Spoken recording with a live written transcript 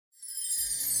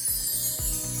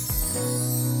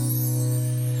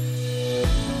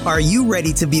Are you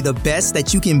ready to be the best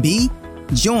that you can be?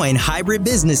 Join hybrid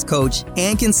business coach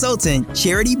and consultant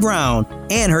Charity Brown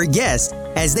and her guests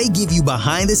as they give you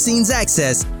behind-the-scenes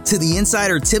access to the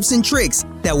insider tips and tricks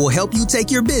that will help you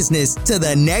take your business to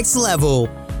the next level.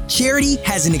 Charity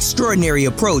has an extraordinary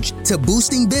approach to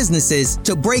boosting businesses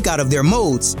to break out of their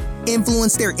modes,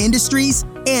 influence their industries,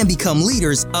 and become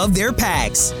leaders of their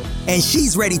packs. And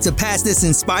she's ready to pass this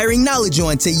inspiring knowledge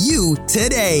on to you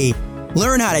today.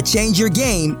 Learn how to change your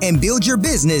game and build your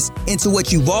business into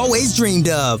what you've always dreamed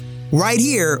of, right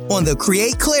here on the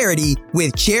Create Clarity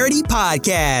with Charity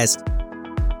podcast.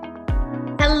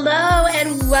 Hello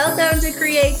and welcome to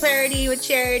Create Clarity with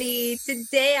Charity.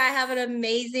 Today I have an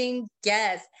amazing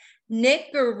guest,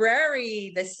 Nick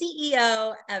Guerrieri, the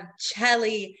CEO of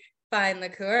CHELLY Fine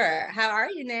Liqueur. How are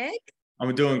you, Nick?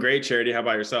 I'm doing great, Charity. How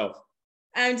about yourself?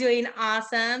 I'm doing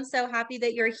awesome. So happy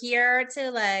that you're here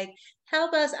to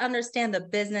help us understand the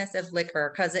business of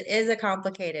liquor, because it is a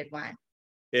complicated one.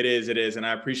 It is. And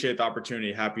I appreciate the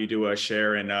opportunity. Happy to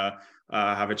share and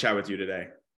have a chat with you today.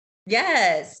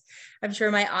 Yes. I'm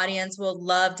sure my audience will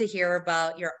love to hear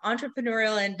about your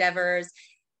entrepreneurial endeavors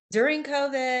during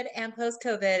COVID and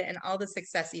post-COVID and all the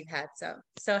success you've had.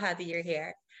 So happy you're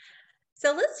here.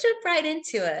 So let's jump right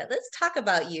into it. Let's talk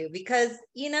about you because,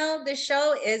 the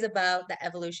show is about the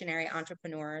evolutionary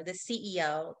entrepreneur, the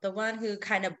CEO, the one who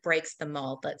kind of breaks the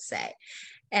mold, let's say.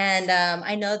 And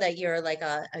I know that you're like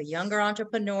a younger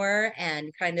entrepreneur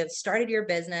and kind of started your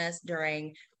business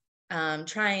during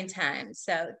trying times.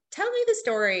 So tell me the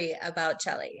story about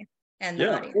CHELLY and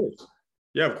the audience.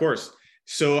 Of course.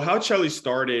 So how CHELLY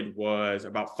started was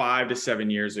about 5 to 7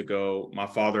 years ago. My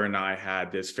father and I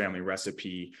had this family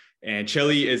recipe, and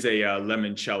CHELLY is a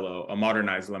limoncello, a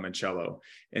modernized limoncello.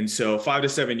 And so 5 to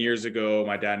 7 years ago,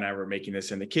 my dad and I were making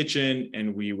this in the kitchen,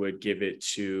 and we would give it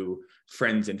to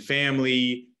friends and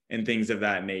family and things of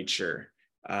that nature.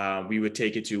 We would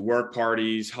take it to work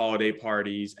parties, holiday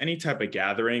parties, any type of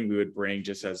gathering we would bring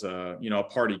just as a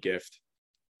party gift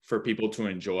for people to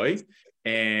enjoy.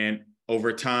 And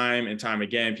over time and time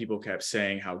again, people kept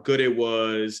saying how good it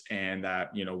was and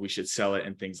that, we should sell it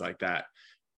and things like that.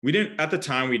 At the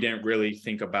time, we didn't really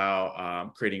think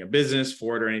about creating a business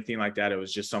for it or anything like that. It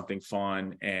was just something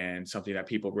fun and something that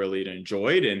people really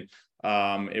enjoyed. And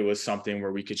it was something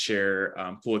where we could share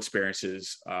cool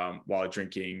experiences while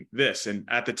drinking this. And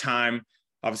at the time,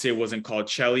 obviously it wasn't called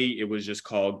CHELLY, it was just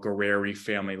called Guerrieri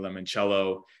Family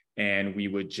Limoncello. And we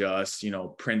would just,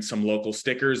 print some local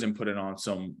stickers and put it on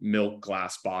some milk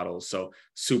glass bottles. So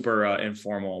super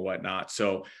informal and whatnot.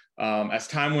 So as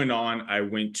time went on, I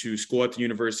went to school at the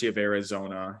University of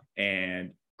Arizona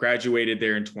and graduated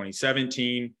there in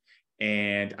 2017.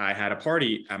 And I had a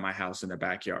party at my house in the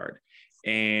backyard.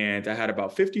 And I had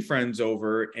about 50 friends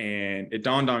over, and it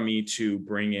dawned on me to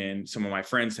bring in some of my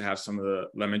friends to have some of the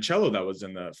limoncello that was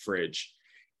in the fridge.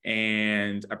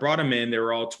 And I brought them in. They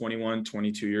were all 21,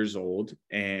 22 years old.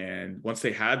 And once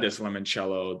they had this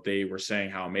limoncello, they were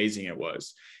saying how amazing it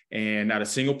was. And not a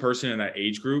single person in that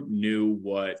age group knew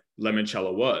what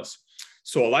limoncello was.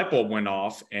 So a light bulb went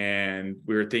off, and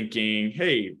we were thinking,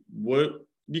 hey, what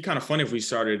be kind of fun if we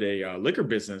started a liquor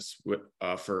business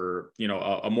for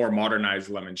a more modernized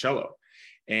limoncello.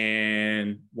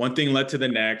 And one thing led to the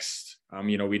next.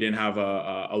 We didn't have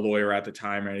a lawyer at the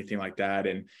time or anything like that,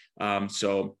 and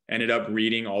so ended up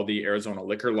reading all the Arizona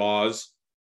liquor laws,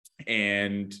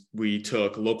 and we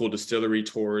took local distillery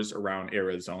tours around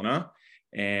Arizona,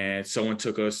 and someone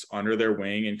took us under their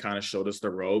wing and kind of showed us the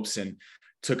ropes, and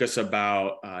took us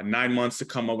about 9 months to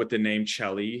come up with the name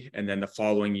CHELLY. And then the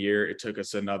following year, it took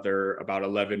us another about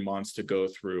 11 months to go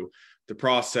through the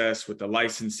process with the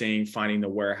licensing, finding the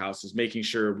warehouses, making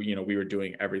sure, we were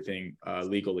doing everything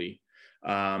legally.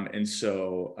 And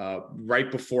so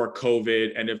right before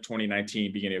COVID, end of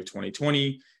 2019, beginning of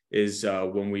 2020 is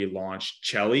when we launched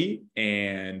CHELLY.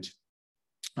 And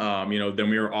then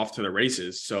we were off to the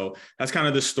races. So that's kind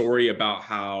of the story about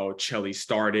how CHELLY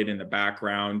started in the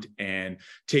background, and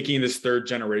taking this third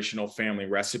generational family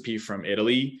recipe from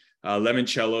Italy.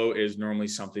 Limoncello is normally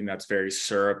something that's very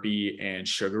syrupy and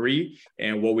sugary.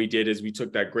 And what we did is we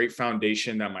took that great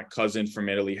foundation that my cousin from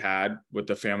Italy had with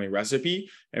the family recipe,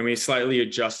 and we slightly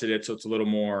adjusted it so it's a little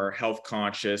more health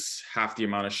conscious, half the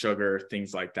amount of sugar,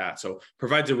 things like that. So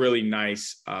provides a really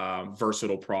nice,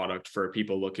 versatile product for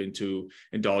people looking to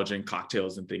indulge in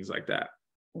cocktails and things like that.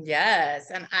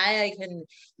 Yes, and I can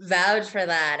vouch for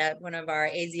that. At one of our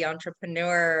AZ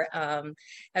Entrepreneur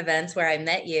events where I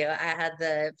met you, I had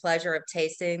the pleasure of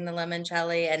tasting the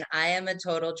limoncello, and I am a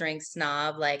total drink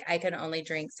snob. Like, I can only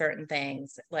drink certain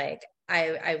things. Like,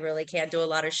 I really can't do a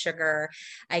lot of sugar.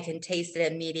 I can taste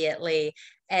it immediately.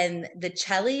 And the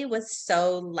CHELLY was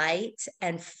so light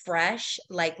and fresh,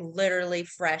 like literally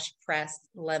fresh pressed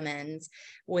lemons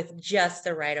with just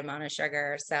the right amount of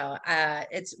sugar. So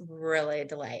it's really a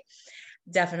delight.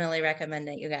 Definitely recommend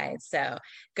it, you guys. So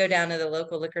go down to the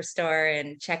local liquor store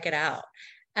and check it out.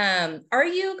 Are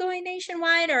you going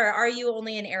nationwide, or are you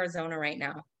only in Arizona right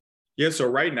now? Yeah, so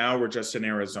right now we're just in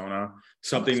Arizona.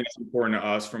 Something Okay. that's important to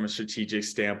us from a strategic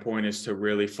standpoint is to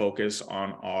really focus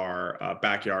on our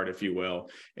backyard, if you will,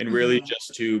 and really Mhm.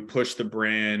 just to push the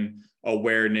brand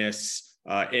awareness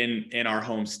in our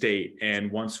home state.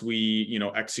 And once we,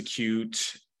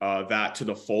 execute that to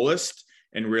the fullest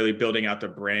and really building out the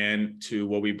brand to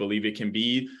what we believe it can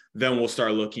be, then we'll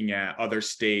start looking at other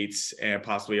states and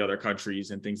possibly other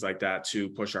countries and things like that to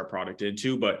push our product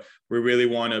into. But we really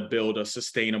want to build a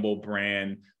sustainable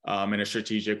brand in a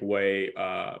strategic way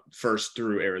first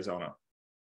through Arizona.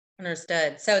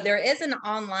 Understood. So there is an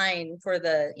online for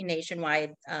the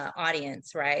nationwide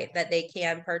audience, right? That they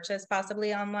can purchase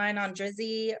possibly online on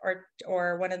Drizzy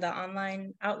or one of the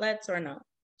online outlets, or no?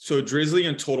 So Drizzly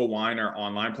and Total Wine are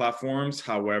online platforms.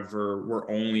 However, we're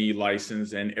only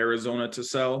licensed in Arizona to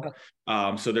sell.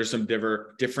 So there's some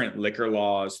different liquor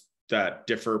laws that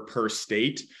differ per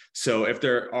state. So if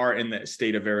there are in the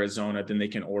state of Arizona, then they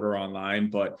can order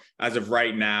online. But as of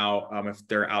right now, if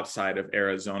they're outside of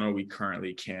Arizona, we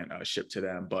currently can't ship to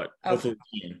them, but Okay. hopefully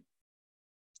we can.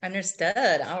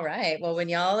 Understood. All right. Well, when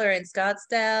y'all are in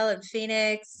Scottsdale and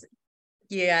Phoenix,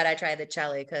 you gotta try the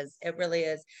Chelly, because it really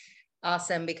is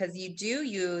awesome, because you do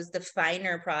use the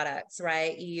finer products,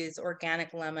 right? You use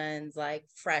organic lemons, like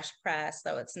fresh pressed,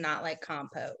 so it's not like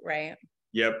compote, right?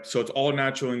 Yep. So it's all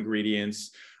natural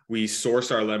ingredients. We source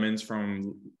our lemons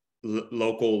from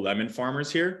local lemon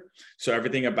farmers here. So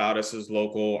everything about us is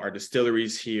local. Our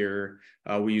distilleries here.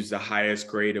 We use the highest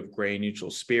grade of grain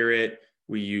neutral spirit.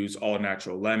 We use all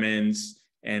natural lemons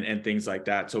and things like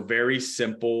that. So very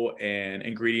simple and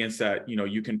ingredients that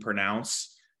you can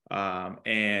pronounce.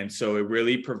 And so it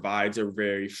really provides a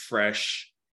very fresh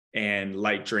and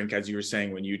light drink, as you were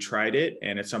saying, when you tried it.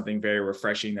 And it's something very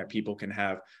refreshing that people can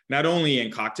have not only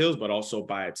in cocktails, but also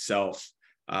by itself.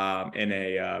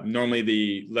 Normally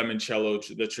the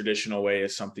limoncello, the traditional way,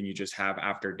 is something you just have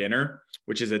after dinner,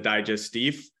 which is a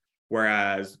digestif.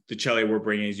 Whereas the CHELLY we're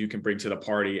bringing is you can bring to the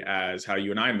party, as how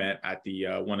you and I met at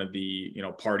the one of the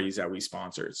parties that we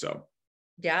sponsored. So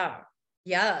Yeah.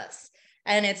 Yes.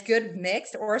 And it's good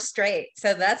mixed or straight.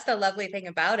 So that's the lovely thing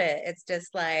about it. It's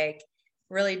just like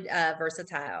really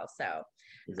versatile. So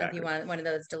if you exactly. want one of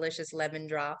those delicious lemon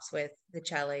drops with the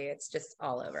CHELLY, it's just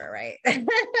all over, right?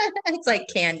 It's like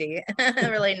candy. A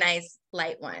really nice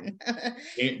light one.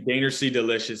 Dangerously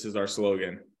delicious is our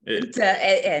slogan. And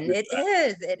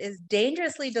it is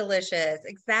dangerously delicious.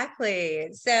 Exactly.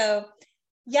 So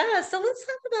yeah, so let's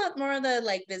talk about more of the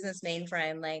like business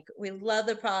mainframe. Like, we love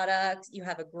the product. You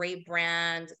have a great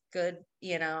brand, good,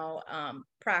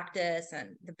 practice,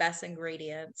 and the best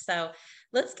ingredients. So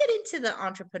let's get into the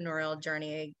entrepreneurial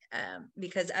journey,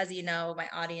 because as you know, my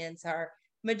audience are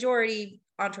majority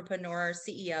entrepreneurs,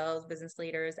 CEOs, business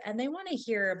leaders, and they want to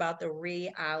hear about the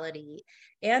reality,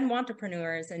 and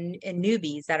entrepreneurs and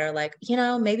newbies that are like,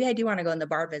 maybe I do want to go in the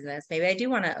bar business. Maybe I do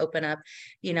want to open up,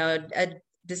 a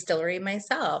distillery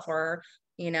myself, or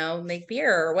make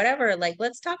beer or whatever. Like,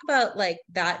 let's talk about like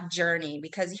that journey,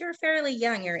 because you're fairly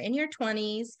young, you're in your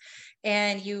 20s,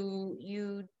 and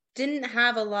you didn't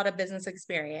have a lot of business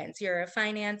experience. You're a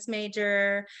finance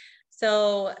major.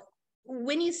 So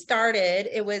when you started,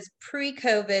 it was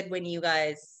pre-COVID when you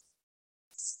guys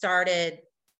started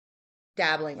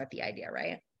dabbling with the idea,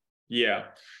 right? Yeah.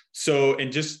 So,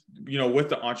 and just, with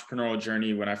the entrepreneurial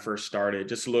journey, when I first started,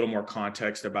 just a little more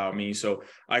context about me. So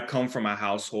I come from a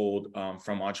household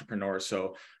from entrepreneurs.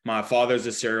 So my father's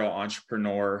a serial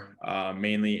entrepreneur,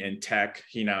 mainly in tech.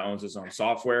 He now owns his own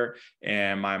software.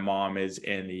 And my mom is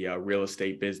in the real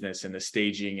estate business and the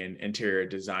staging and interior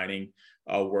designing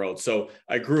world. So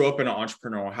I grew up in an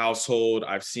entrepreneurial household.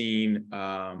 I've seen,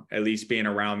 at least being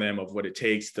around them, of what it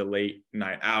takes, the late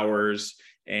night hours,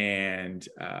 and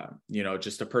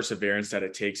just the perseverance that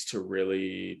it takes to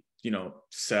really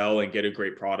sell and get a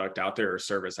great product out there or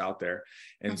service out there.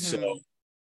 And so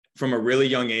from a really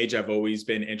young age, I've always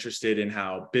been interested in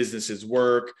how businesses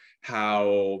work,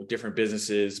 how different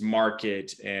businesses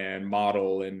market and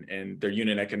model, and their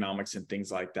unit economics and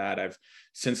things like that.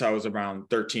 Since I was around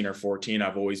 13 or 14,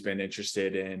 I've always been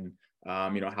interested in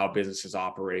how businesses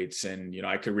operates. And,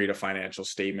 I could read a financial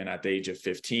statement at the age of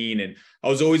 15. And I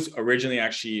was always originally,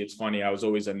 actually, it's funny, I was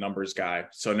always a numbers guy.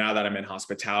 So now that I'm in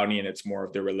hospitality and it's more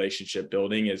of the relationship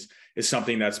building is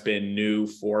something that's been new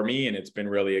for me. And it's been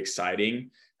really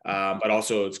exciting. But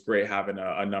also it's great having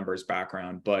a numbers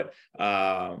background, but,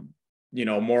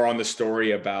 more on the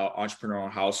story about entrepreneurial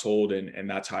household. And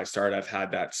that's how I started. I've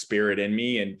had that spirit in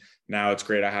me. And now it's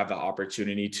great. I have the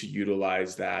opportunity to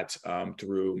utilize that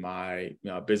through my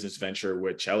business venture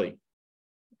with CHELLY.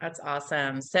 That's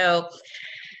awesome. So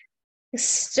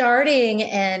starting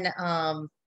in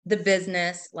the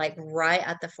business, like right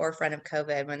at the forefront of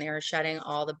COVID, when they were shutting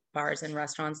all the bars and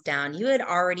restaurants down, you had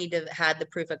already had the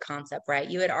proof of concept, right?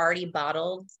 You had already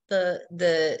bottled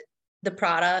the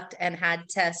product and had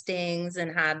testings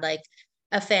and had like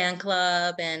a fan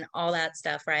club and all that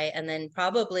stuff, right? And then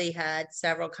probably had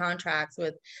several contracts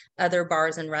with other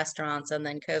bars and restaurants. And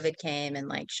then COVID came and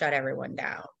like shut everyone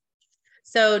down.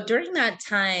 So during that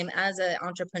time as an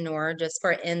entrepreneur, just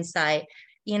for insight,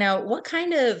 what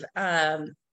kind of,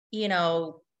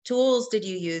 tools did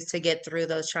you use to get through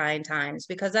those trying times?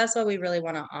 Because that's what we really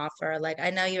want to offer. Like,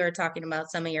 I know you were talking about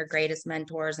some of your greatest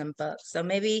mentors and books. So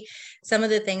maybe some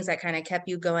of the things that kind of kept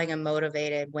you going and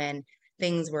motivated when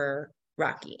things were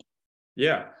rocky.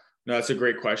 Yeah, no, that's a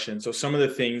great question. So some of the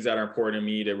things that are important to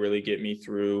me to really get me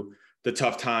through the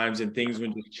tough times and things when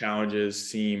the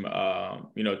challenges seem,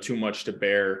 too much to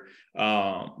bear.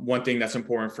 One thing that's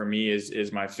important for me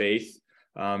is my faith.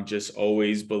 Just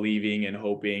always believing and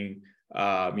hoping,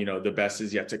 the best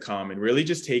is yet to come, and really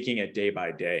just taking it day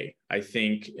by day. I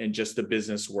think in just the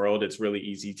business world, it's really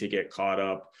easy to get caught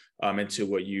up into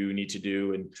what you need to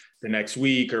do in the next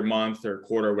week or month or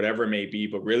quarter, whatever it may be,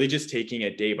 but really just taking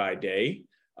it day by day,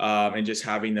 and just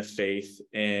having the faith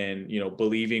and,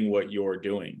 believing what you're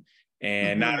doing.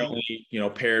 And not only,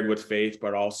 paired with faith,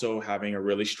 but also having a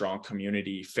really strong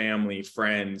community, family,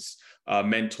 friends,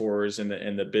 mentors in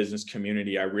the business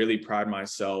community. I really pride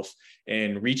myself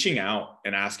in reaching out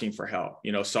and asking for help.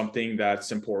 Something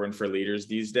that's important for leaders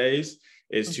these days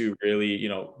is to really,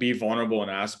 be vulnerable in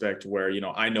an aspect where,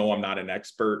 I know I'm not an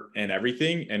expert in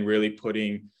everything, and really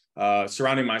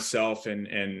surrounding myself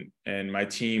and my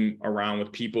team around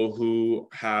with people who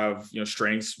have,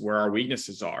 strengths where our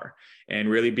weaknesses are, and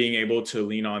really being able to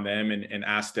lean on them and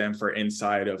ask them for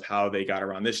insight of how they got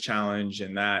around this challenge.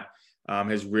 And that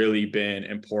has really been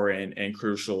important and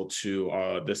crucial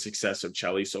to the success of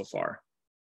CHELLY so far.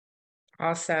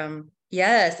 Awesome.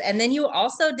 Yes. And then you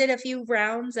also did a few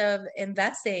rounds of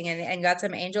investing and got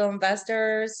some angel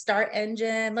investors, Start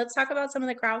Engine. Let's talk about some of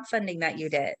the crowdfunding that you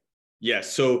did.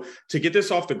 Yes. So to get this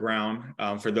off the ground,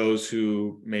 for those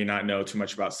who may not know too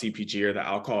much about CPG or the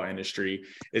alcohol industry,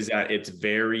 is that it's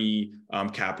very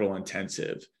capital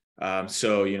intensive.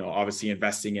 So, obviously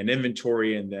investing in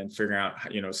inventory and then figuring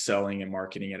out, selling and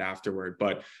marketing it afterward.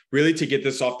 But really to get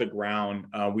this off the ground,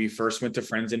 we first went to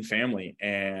friends and family,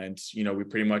 and, we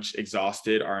pretty much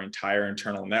exhausted our entire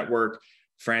internal network,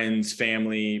 friends,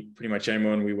 family, pretty much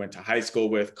anyone we went to high school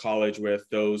with, college with,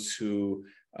 those who,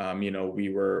 we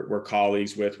were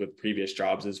colleagues with previous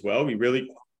jobs as well. We really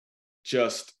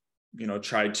just,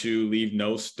 tried to leave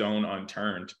no stone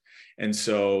unturned. And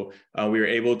so we were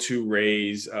able to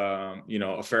raise,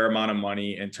 a fair amount of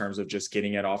money in terms of just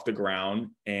getting it off the ground.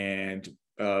 And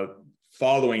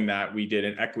following that, we did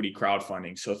an equity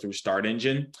crowdfunding. So through Start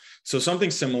Engine. So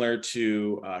something similar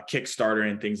to Kickstarter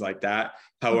and things like that.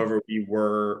 However, we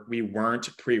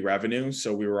weren't pre-revenue.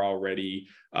 So we were already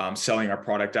selling our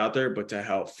product out there, but to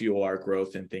help fuel our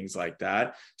growth and things like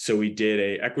that. So we did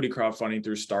a equity crowdfunding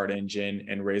through Start Engine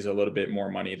and raise a little bit more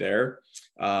money there.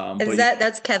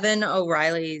 That's Kevin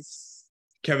O'Reilly's?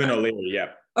 Kevin O'Leary, yeah.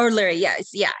 O'Leary,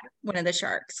 yes. Yeah. One of the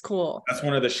sharks. Cool. That's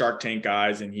one of the Shark Tank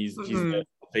guys. And he's the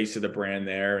face of the brand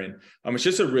there. And it's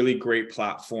just a really great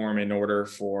platform in order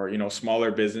for,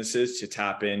 smaller businesses to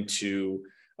tap into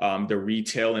the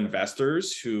retail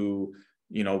investors who,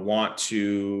 want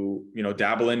to,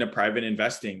 dabble into private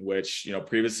investing, which,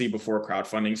 previously before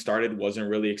crowdfunding started wasn't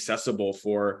really accessible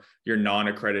for your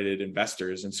non-accredited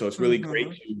investors. And so it's really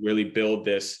great to really build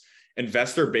this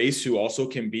investor base who also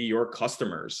can be your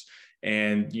customers.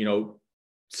 And,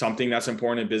 something that's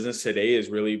important in business today is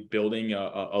really building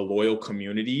a loyal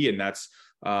community. And that's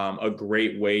a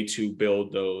great way to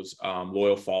build those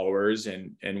loyal followers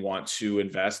and want to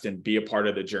invest and be a part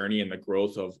of the journey and the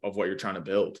growth of what you're trying to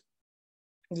build.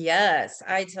 Yes,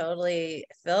 I totally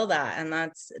feel that.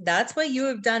 And that's what you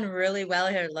have done really well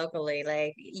here locally.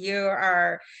 Like you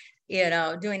are,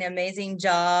 doing an amazing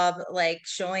job, like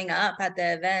showing up at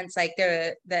the events, like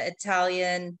the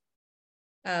Italian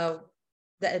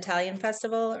The Italian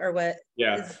festival, or what?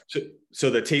 Yeah. So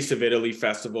the Taste of Italy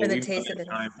festival, Or the we've done Taste the of Italy.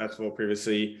 Italian festival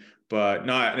previously, but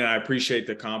not, and I appreciate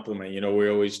the compliment. You know, we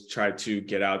always try to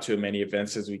get out to as many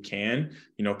events as we can.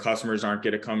 You know, customers aren't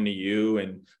going to come to you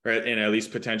and at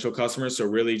least potential customers. So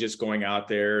really just going out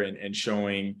there and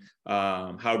showing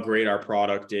how great our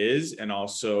product is. And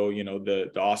also, you know,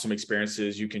 the awesome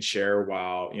experiences you can share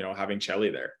while, you know, having CHELLY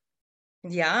there.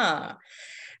 Yeah.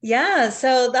 Yeah,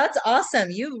 so that's awesome.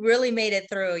 You really made it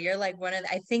through. You're like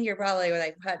I think you're probably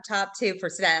like top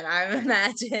 2%. I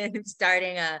imagine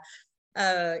starting a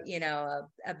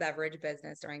beverage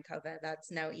business during COVID. That's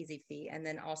no easy feat. And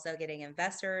then also getting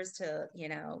investors to,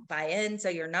 buy in. So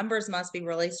your numbers must be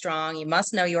really strong. You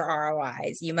must know your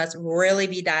ROIs. You must really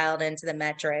be dialed into the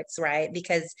metrics, right?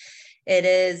 Because it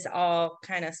is all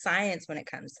kind of science when it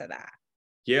comes to that.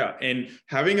 Yeah. And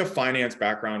having a finance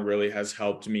background really has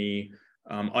helped me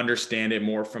understand it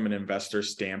more from an investor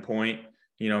standpoint,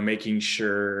 you know, making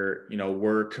sure, you know,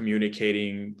 we're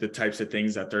communicating the types of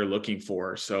things that they're looking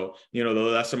for. So, you know, the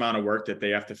less amount of work that they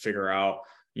have to figure out,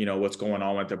 you know, what's going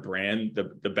on with the brand,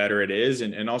 the better it is.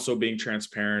 And also being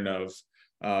transparent of,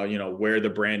 you know, where the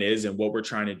brand is and what we're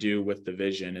trying to do with the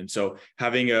vision. And so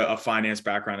having a finance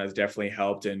background has definitely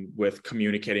helped in with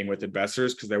communicating with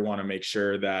investors, because they want to make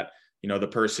sure that, you know, the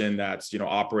person that's, you know,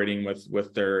 operating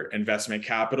with their investment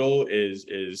capital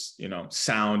is, you know,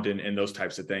 sound in those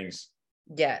types of things.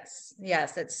 Yes.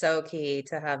 Yes. It's so key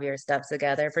to have your stuff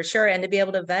together for sure. And to be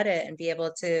able to vet it and be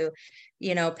able to,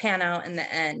 pan out in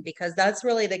the end, because that's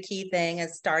really the key thing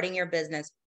is starting your business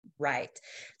right.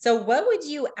 So what would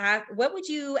you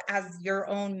as your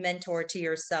own mentor to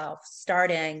yourself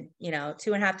starting,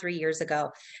 2.5, 3 years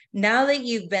ago, now that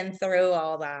you've been through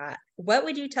all that, what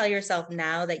would you tell yourself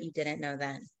now that you didn't know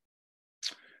then?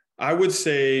 I would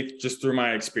say, just through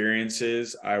my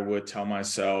experiences, I would tell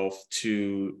myself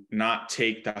to not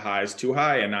take the highs too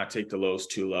high and not take the lows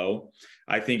too low.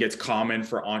 I think it's common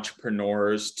for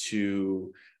entrepreneurs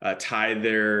to tie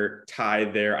their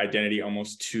identity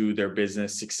almost to their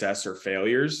business success or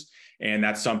failures. And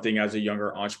that's something as a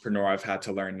younger entrepreneur I've had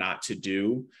to learn not to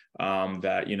do.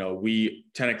 That, you know, we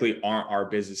technically aren't our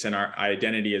business, and our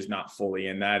identity is not fully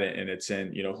in that. And it's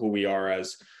in, you know, who we are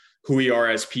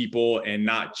as people, and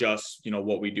not just, you know,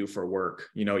 what we do for work,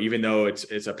 you know, even though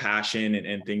it's a passion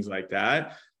and things like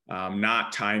that.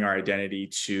 Not tying our identity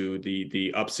to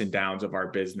the ups and downs of our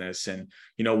business. And,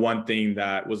 you know, one thing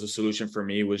that was a solution for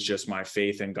me was just my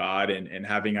faith in God, and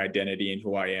having identity in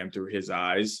who I am through his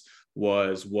eyes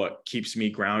was what keeps me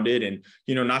grounded. And,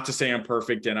 you know, not to say I'm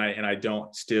perfect, and I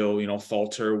don't still, you know,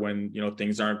 falter when, you know,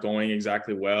 things aren't going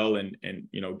exactly well, and,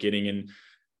 you know, getting in,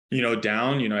 you know,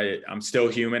 down, you know, I'm still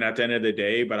human at the end of the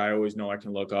day, but I always know I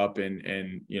can look up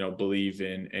and, you know, believe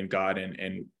in God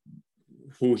and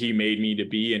who he made me to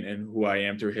be, and who I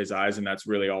am through his eyes. And that's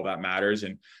really all that matters.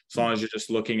 And as long as you're just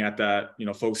looking at that, you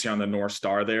know, focusing on the North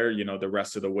Star there, you know, the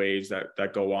rest of the waves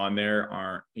that go on there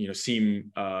aren't, you know,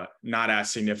 seem not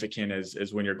as significant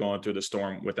as when you're going through the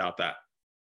storm without that.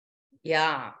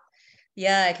 Yeah.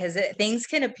 Yeah, because things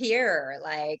can appear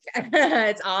like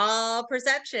it's all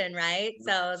perception, right?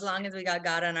 So as long as we got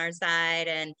God on our side,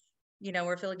 and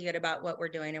we're feeling good about what we're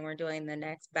doing, and we're doing the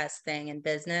next best thing in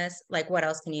business, like what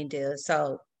else can you do?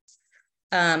 So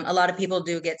a lot of people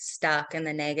do get stuck in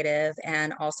the negative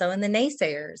and also in the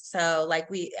naysayers. So like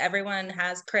everyone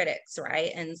has critics,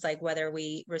 right? And it's like whether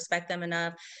we respect them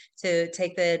enough to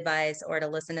take the advice or to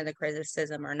listen to the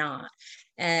criticism or not.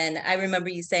 And I remember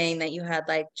you saying that you had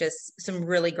like just some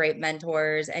really great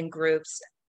mentors and groups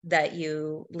that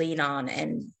you lean on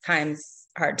in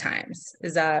hard times.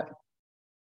 Is that?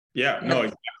 Yeah, no,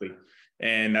 exactly.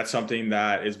 And that's something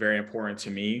that is very important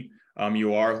to me.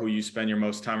 You are who you spend your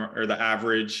most time, or you're the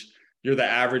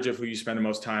average of who you spend the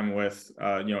most time with,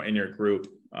 you know, in your group.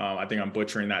 I think I'm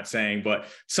butchering that saying, but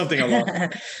something along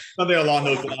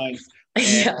those lines.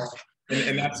 Yeah.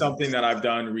 And that's something that I've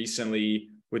done recently,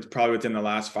 probably within the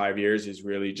last 5 years, is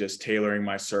really just tailoring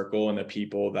my circle and the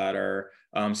people that are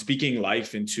speaking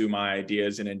life into my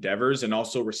ideas and endeavors, and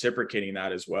also reciprocating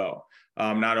that as well.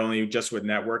 Not only just with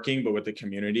networking, but with the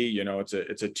community. You know, it's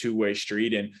a two-way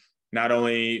street. And not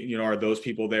only, you know, are those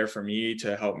people there for me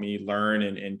to help me learn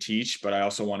and teach, but I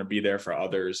also want to be there for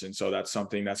others. And so that's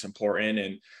something that's important.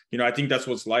 And, you know, I think that's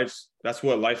what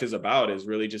life is about, is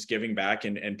really just giving back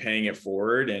and paying it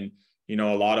forward. And,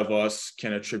 a lot of us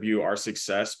can attribute our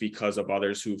success because of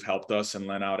others who've helped us and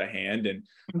lent out a hand. And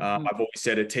I've always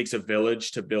said it takes a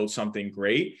village to build something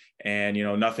great, and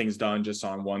nothing's done just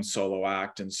on one solo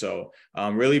act. And so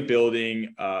really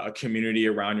building a community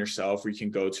around yourself where you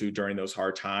can go to during those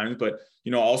hard times, but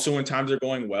also when times are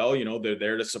going well, they're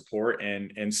there to support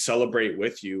and celebrate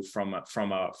with you from an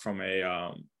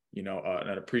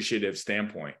appreciative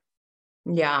standpoint.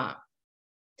 Yeah.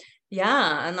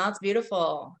 Yeah. And that's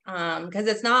beautiful. Because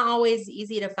it's not always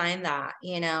easy to find that,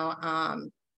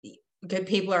 good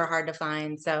people are hard to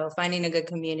find. So finding a good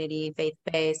community,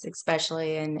 faith-based,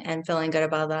 especially, and feeling good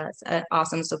about that,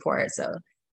 awesome support. So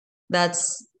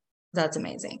that's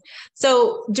amazing.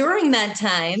 So during that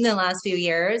time, the last few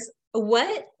years,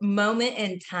 what moment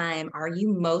in time are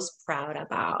you most proud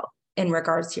about in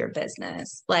regards to your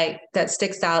business? Like that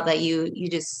sticks out that you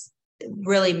just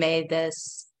really made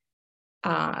this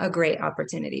a great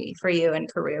opportunity for you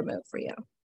and career move for you?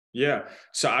 Yeah.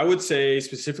 So I would say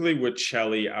specifically with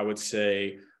CHELLY, I would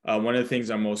say one of the things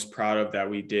I'm most proud of that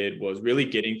we did was really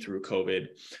getting through COVID.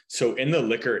 So in the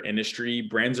liquor industry,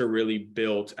 brands are really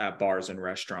built at bars and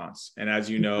restaurants. And as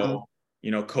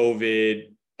COVID,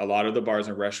 a lot of the bars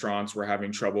and restaurants were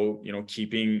having trouble,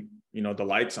 keeping, the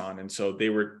lights on. And so they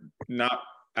were not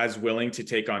as willing to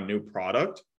take on new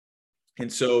product.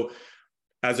 And so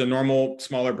as a normal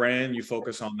smaller brand, you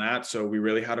focus on that. So we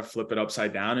really had to flip it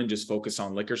upside down and just focus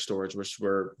on liquor stores, which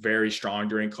were very strong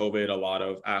during COVID, a lot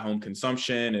of at-home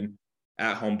consumption and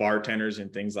at-home bartenders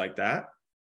and things like that.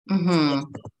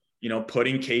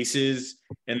 Putting cases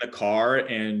in the car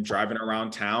and driving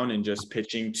around town and just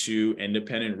pitching to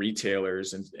independent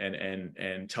retailers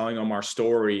and telling them our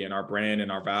story and our brand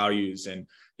and our values and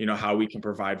how we can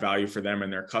provide value for them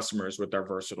and their customers with our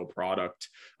versatile product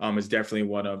is definitely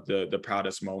one of the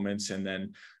proudest moments. And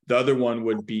then the other one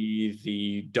would be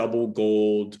the double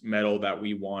gold medal that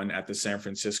we won at the San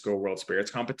Francisco World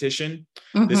Spirits Competition.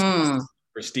 This is a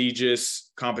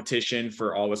prestigious competition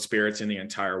for all the spirits in the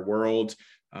entire world.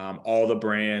 All the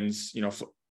brands,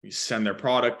 we send their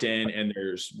product in, and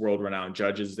there's world-renowned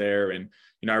judges there. And,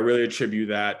 I really attribute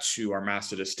that to our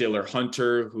master distiller,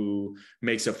 Hunter, who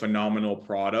makes a phenomenal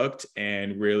product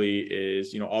and really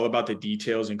is, all about the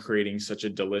details and creating such a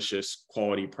delicious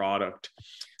quality product.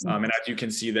 And as you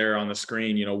can see there on the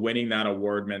screen, winning that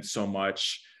award meant so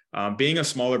much. Being a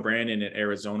smaller brand in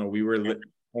Arizona, we were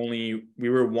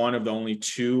one of the only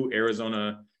 2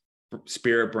 Arizona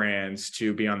spirit brands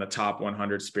to be on the top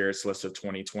 100 spirits list of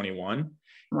 2021.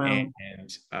 Wow.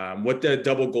 And what the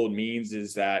double gold means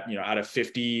is that, out of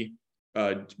 50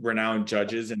 renowned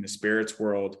judges in the spirits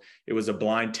world, it was a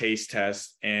blind taste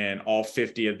test, and all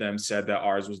 50 of them said that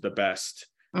ours was the best.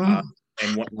 And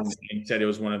one said it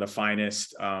was one of the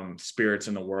finest spirits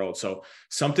in the world. So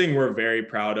something we're very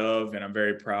proud of, and I'm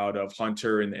very proud of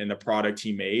Hunter and the product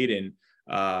he made. And,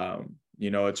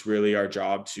 it's really our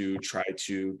job to try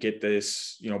to get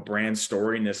this, brand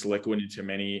story and this liquid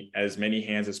into as many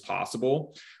hands as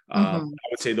possible. I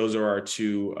would say those are our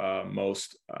 2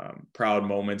 most proud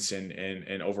moments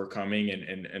in overcoming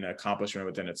and an accomplishment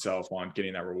within itself on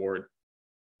getting that reward.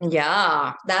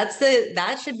 Yeah,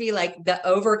 that should be like the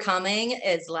overcoming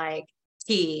is like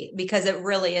key, because it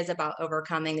really is about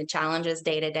overcoming the challenges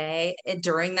day to day.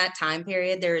 During that time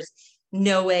period, there's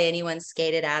no way anyone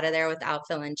skated out of there without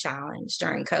feeling challenged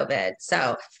during COVID.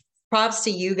 So props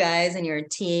to you guys and your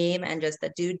team, and just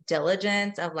the due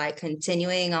diligence of like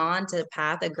continuing on to the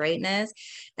path of greatness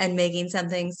and making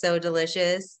something so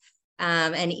delicious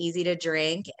and easy to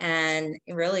drink and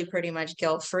really pretty much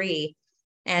guilt-free.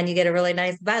 And you get a really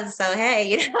nice buzz. So,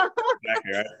 hey,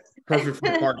 Exactly, right? Perfect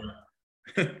for the party.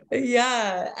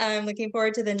 Yeah, I'm looking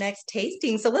forward to the next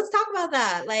tasting. So let's talk about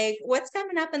that. Like, what's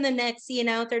coming up in the next,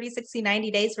 30, 60,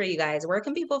 90 days for you guys? Where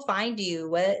can people find you?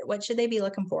 What should they be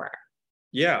looking for?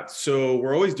 Yeah, so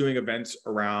we're always doing events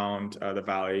around the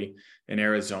Valley in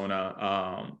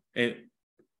Arizona. And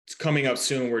it's coming up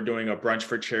soon. We're doing a brunch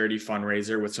for charity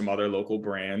fundraiser with some other local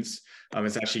brands.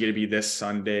 It's actually going to be this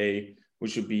Sunday,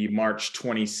 which would be March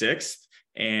 26th.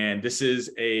 And this is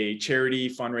a charity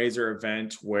fundraiser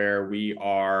event where we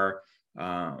are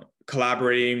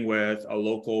collaborating with a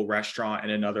local restaurant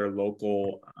and another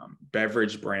local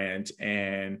beverage brand,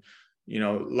 and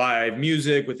live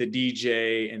music with a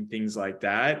DJ and things like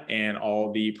that. And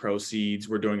all the proceeds,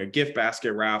 we're doing a gift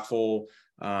basket raffle,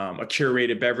 a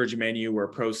curated beverage menu where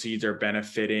proceeds are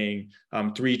benefiting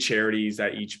 3 charities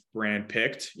that each brand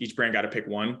picked. Each brand got to pick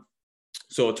one.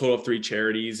 So a total of 3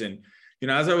 charities. And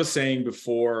as I was saying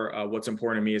before, what's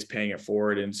important to me is paying it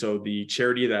forward. And so the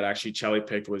charity that actually CHELLY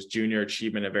picked was Junior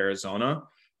Achievement of Arizona.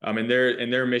 And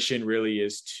their mission really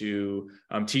is to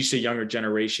teach the younger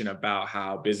generation about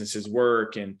how businesses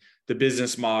work and the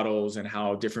business models and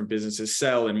how different businesses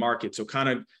sell and market. So kind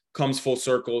of comes full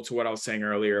circle to what I was saying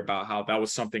earlier about how that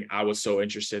was something I was so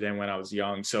interested in when I was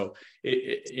young. So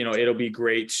it'll be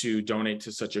great to donate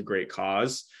to such a great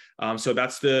cause. So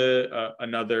that's that's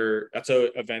an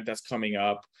event that's coming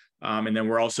up. And then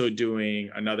we're also doing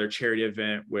another charity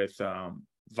event with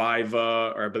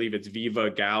Viva, or I believe it's Viva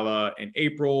Gala in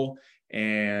April.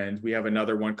 And we have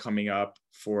another one coming up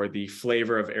for the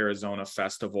Flavor of Arizona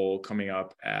Festival coming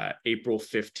up at April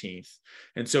 15th.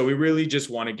 And so we really just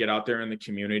want to get out there in the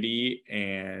community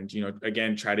and,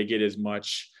 again, try to get as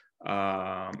much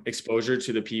exposure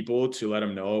to the people to let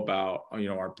them know about,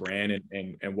 our brand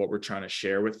and what we're trying to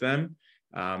share with them.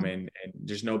 And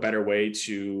there's no better way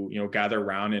to, gather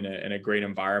around in a great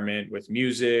environment with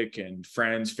music and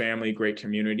friends, family, great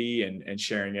community, and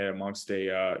sharing it amongst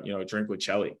a drink with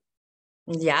CHELLY.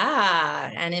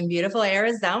 Yeah. And in beautiful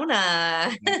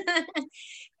Arizona.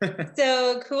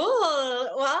 So cool.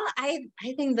 Well, I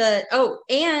think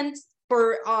and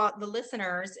for the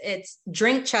listeners, it's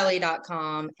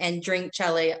drinkchelly.com and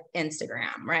drinkchelly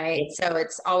Instagram, right? So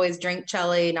it's always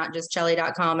drinkchelly, not just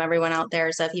chelly.com, everyone out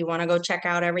there. So if you want to go check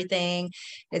out everything,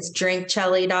 it's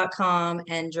drinkchelly.com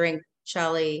and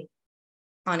drinkchelly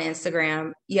on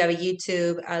Instagram. You have a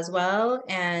YouTube as well,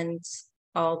 and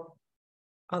all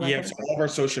that. So all of our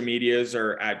social medias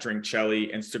are at Drink CHELLY,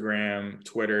 Instagram,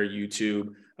 Twitter, YouTube.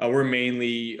 We're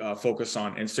mainly focused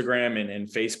on Instagram and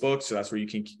Facebook. So that's where you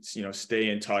can, stay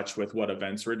in touch with what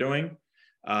events we're doing.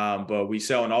 But we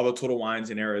sell in all the Total Wines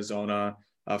in Arizona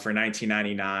for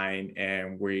 $19.99.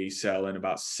 And we sell in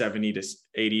about 70 to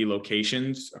 80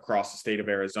 locations across the state of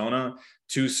Arizona,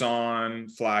 Tucson,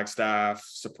 Flagstaff,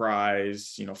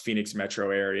 Surprise, Phoenix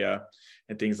metro area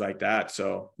and things like that.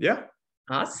 So, yeah.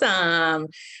 Awesome.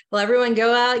 Well, everyone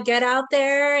get out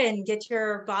there and get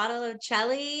your bottle of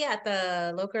CHELLY at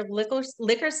the local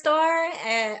liquor store,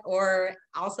 or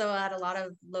also at a lot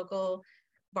of local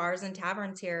bars and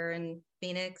taverns here in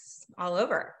Phoenix, all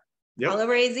over AZ.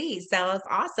 So it's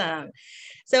awesome.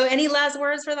 So any last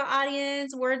words for the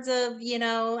audience, words of,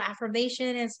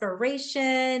 affirmation,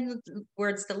 inspiration,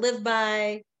 words to live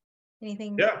by,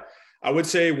 anything? Yeah, I would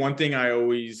say one thing I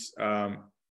always,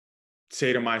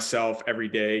 say to myself every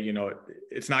day,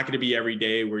 it's not going to be every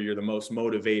day where you're the most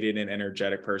motivated and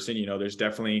energetic person. There's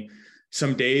definitely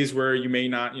some days where you may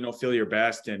not, feel your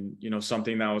best. And,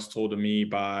 something that was told to me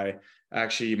by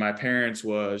actually my parents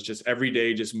was just every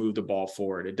day, just move the ball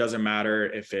forward. It doesn't matter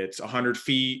if it's 100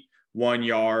 feet, 1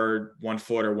 yard, 1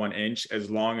 foot, or 1 inch,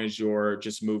 as long as you're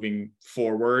just moving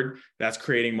forward, that's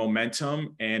creating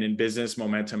momentum. And in business,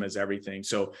 momentum is everything.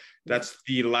 So that's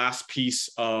the last piece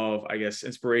of, I guess,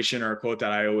 inspiration or a quote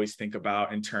that I always think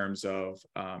about in terms of,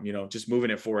 just moving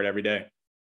it forward every day.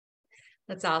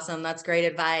 That's awesome. That's great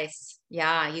advice.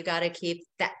 Yeah. You got to keep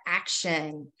the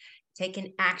action.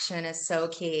 Taking action is so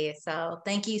key. So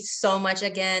thank you so much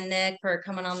again, Nick, for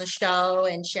coming on the show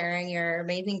and sharing your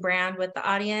amazing brand with the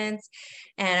audience.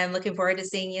 And I'm looking forward to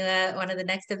seeing you at one of the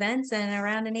next events and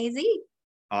around in AZ.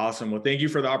 Awesome. Well, thank you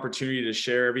for the opportunity to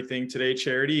share everything today,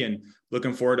 Charity, and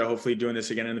looking forward to hopefully doing this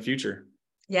again in the future.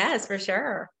 Yes, for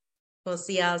sure. We'll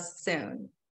see y'all soon.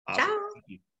 Awesome. Ciao.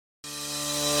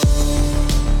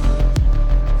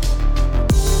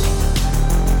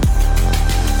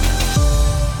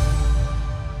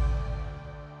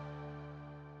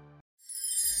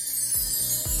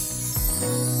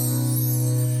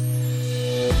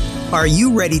 Are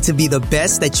you ready to be the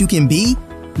best that you can be?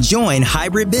 Join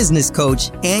hybrid business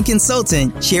coach and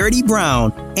consultant Charity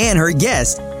Brown and her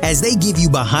guest as they give you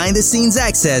behind-the-scenes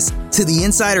access to the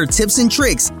insider tips and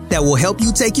tricks that will help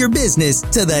you take your business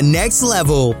to the next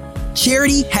level.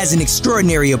 Charity has an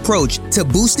extraordinary approach to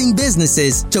boosting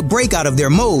businesses to break out of their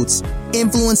modes,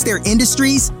 influence their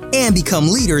industries, and become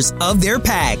leaders of their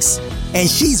packs. And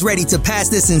she's ready to pass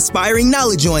this inspiring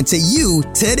knowledge on to you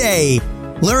today.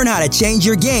 Learn how to change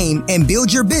your game and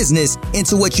build your business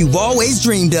into what you've always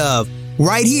dreamed of.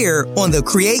 Right here on the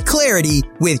Create Clarity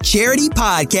with Charity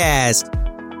podcast.